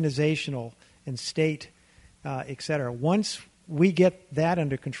organizational and state, et cetera. Once we get that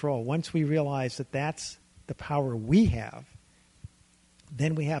under control, once we realize that that's the power we have,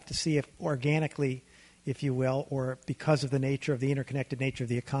 then we have to see if organically, if you will, or because of the nature of the interconnected nature of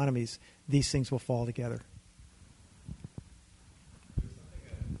the economies, these things will fall together.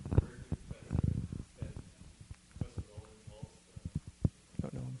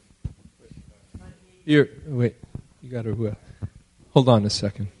 Don't know. Wait, you got to hold on a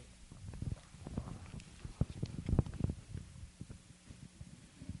second.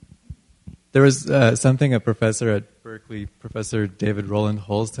 There was something a professor at Berkeley, Professor David Roland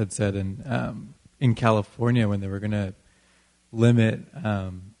Holst, had said in California when they were going to limit,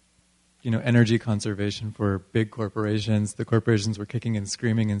 energy conservation for big corporations. The corporations were kicking and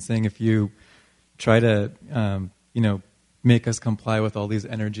screaming and saying, if you try to, make us comply with all these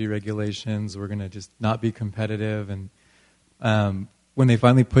energy regulations, we're going to just not be competitive. And when they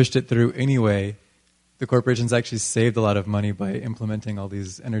finally pushed it through anyway, the corporations actually saved a lot of money by implementing all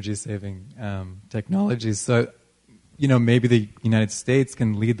these energy-saving technologies. So, maybe the United States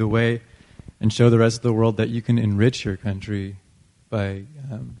can lead the way and show the rest of the world that you can enrich your country by,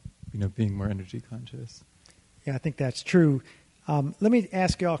 being more energy conscious. Yeah, I think that's true. Let me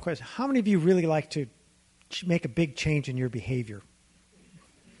ask you all a question. How many of you really like to make a big change in your behavior?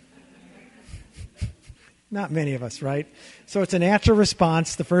 Not many of us, right? So it's a natural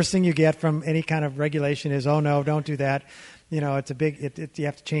response. The first thing you get from any kind of regulation is, oh no, don't do that. It's a big, you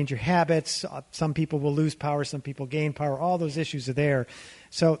have to change your habits. Some people will lose power, some people gain power. All those issues are there.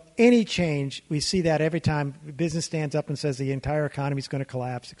 So any change, we see that every time business stands up and says the entire economy is going to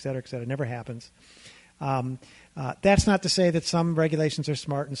collapse, et cetera, et cetera. It never happens. That's not to say that some regulations are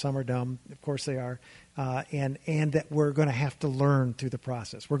smart and some are dumb. Of course they are. And that we're going to have to learn through the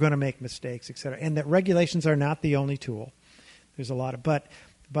process. We're going to make mistakes, et cetera. And that regulations are not the only tool. There's a lot of, but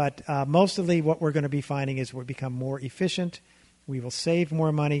mostly what we're going to be finding is we'll become more efficient, we will save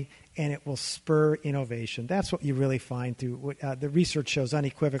more money, and it will spur innovation. That's what you really find through the research shows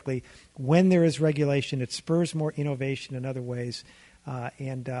unequivocally. When there is regulation, it spurs more innovation in other ways.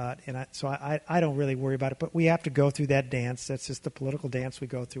 So I don't really worry about it, but we have to go through that dance. That's just the political dance we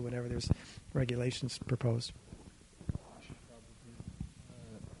go through whenever there's regulations proposed.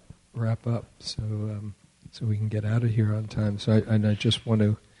 Wrap up so we can get out of here on time. So I just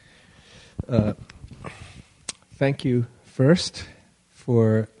want to thank you first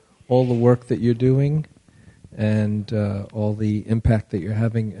for all the work that you're doing and all the impact that you're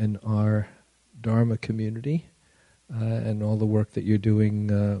having in our Dharma community. And all the work that you're doing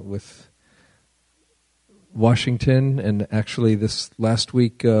with Washington, and actually this last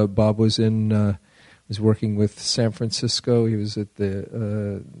week Bob was working with San Francisco. He was at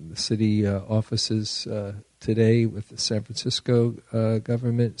the city offices today with the San Francisco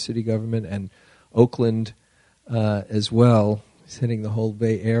city government, and Oakland as well. He's hitting the whole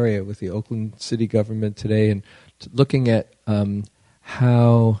Bay Area with the Oakland city government today, and looking at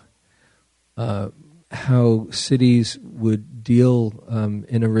how cities would deal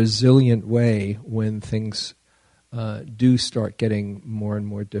in a resilient way when things do start getting more and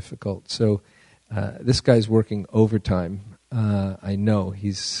more difficult. So this guy's working overtime. I know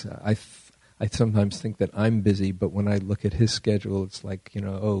I sometimes think that I'm busy, but when I look at his schedule, it's like,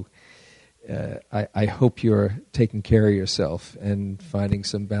 I hope you're taking care of yourself and finding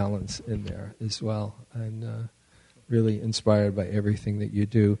some balance in there as well. And really inspired by everything that you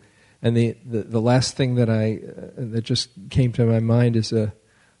do. And the last thing that just came to my mind is a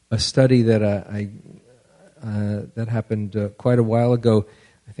study that that happened quite a while ago.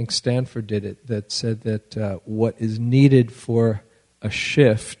 I think Stanford did it. That said that what is needed for a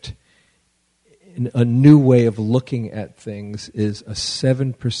shift, in a new way of looking at things, is a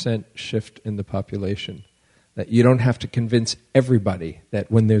 7% shift in the population. That you don't have to convince everybody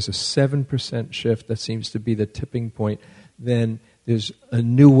that when there's a 7% shift, that seems to be the tipping point, then there's a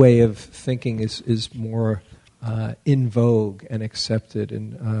new way of thinking is more in vogue and accepted,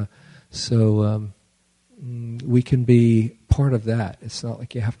 and so we can be part of that. It's not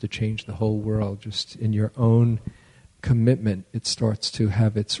like you have to change the whole world. Just in your own commitment, it starts to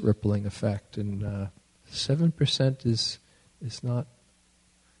have its rippling effect, and 7% is not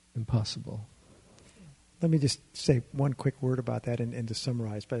impossible. Let me just say one quick word about that and to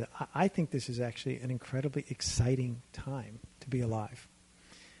summarize. But I think this is actually an incredibly exciting time to be alive.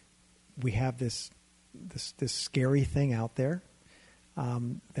 We have this scary thing out there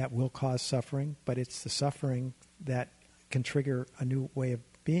that will cause suffering, but it's the suffering that can trigger a new way of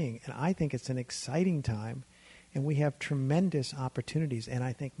being. And I think it's an exciting time, and we have tremendous opportunities. And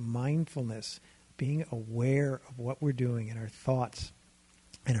I think mindfulness, being aware of what we're doing and our thoughts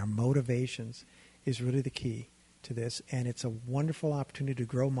and our motivations is really the key to this. And it's a wonderful opportunity to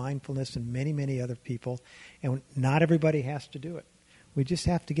grow mindfulness in many, many other people. And not everybody has to do it. We just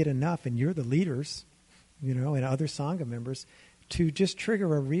have to get enough, and you're the leaders, and other Sangha members, to just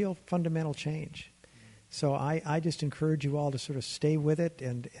trigger a real fundamental change. So I just encourage you all to sort of stay with it,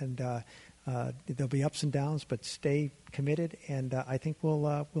 and there'll be ups and downs, but stay committed, and I think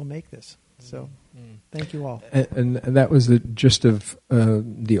we'll make this. So thank you all. And that was the gist of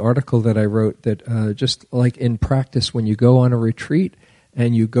the article that I wrote, that just like in practice, when you go on a retreat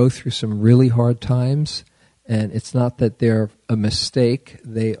and you go through some really hard times, and it's not that they're a mistake,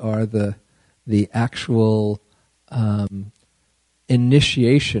 they are the actual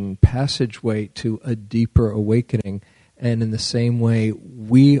initiation, passageway to a deeper awakening. And in the same way,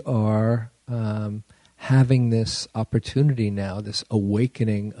 we are having this opportunity now, this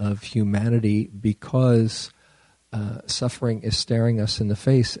awakening of humanity, because suffering is staring us in the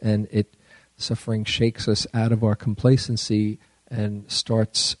face, and suffering shakes us out of our complacency and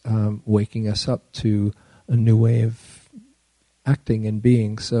starts waking us up to a new way of acting and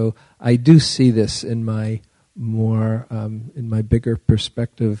being. So I do see this in my more, in my bigger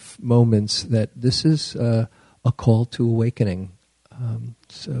perspective moments, that this is a call to awakening.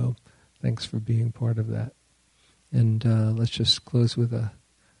 So thanks for being part of that. And let's just close with a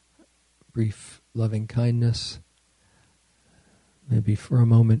brief loving kindness. Maybe for a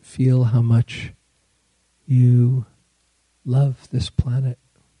moment feel how much you love this planet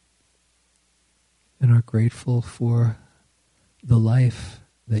and are grateful for the life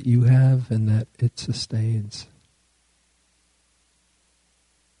that you have and that it sustains.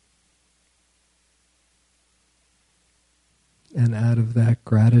 And out of that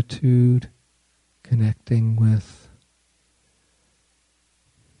gratitude, connecting with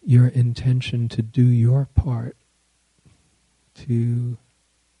your intention to do your part, to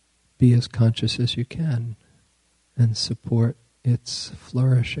be as conscious as you can and support its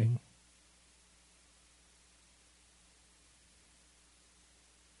flourishing.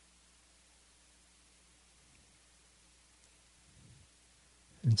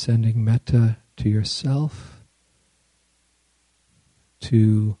 And sending metta to yourself,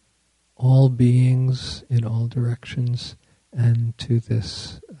 to all beings in all directions, and to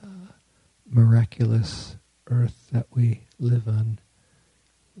this miraculous earth that we live on,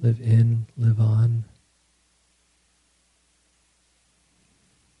 live in, live on.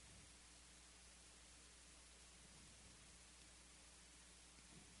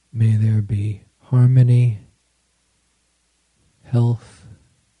 May there be harmony, health,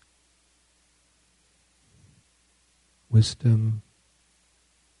 wisdom,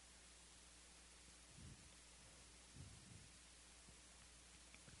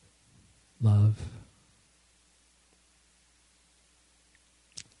 love,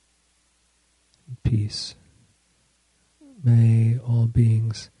 and peace. May all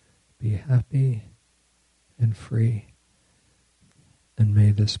beings be happy and free, and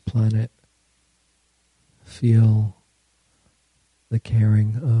may this planet feel the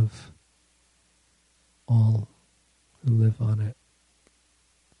caring of all who live on it.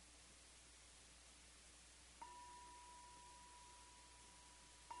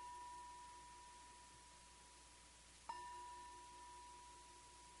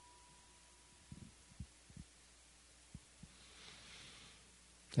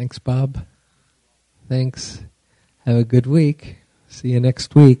 Thanks, Bob. Thanks. Have a good week. See you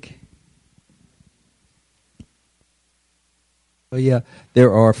next week. Oh yeah,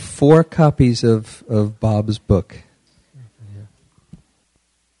 there are 4 copies of Bob's book.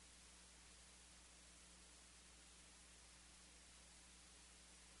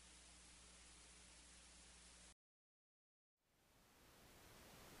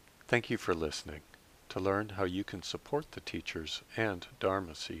 Thank you for listening. To learn how you can support the teachers and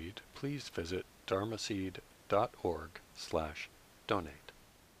Dharma Seed, please visit dharmaseed.org/donate.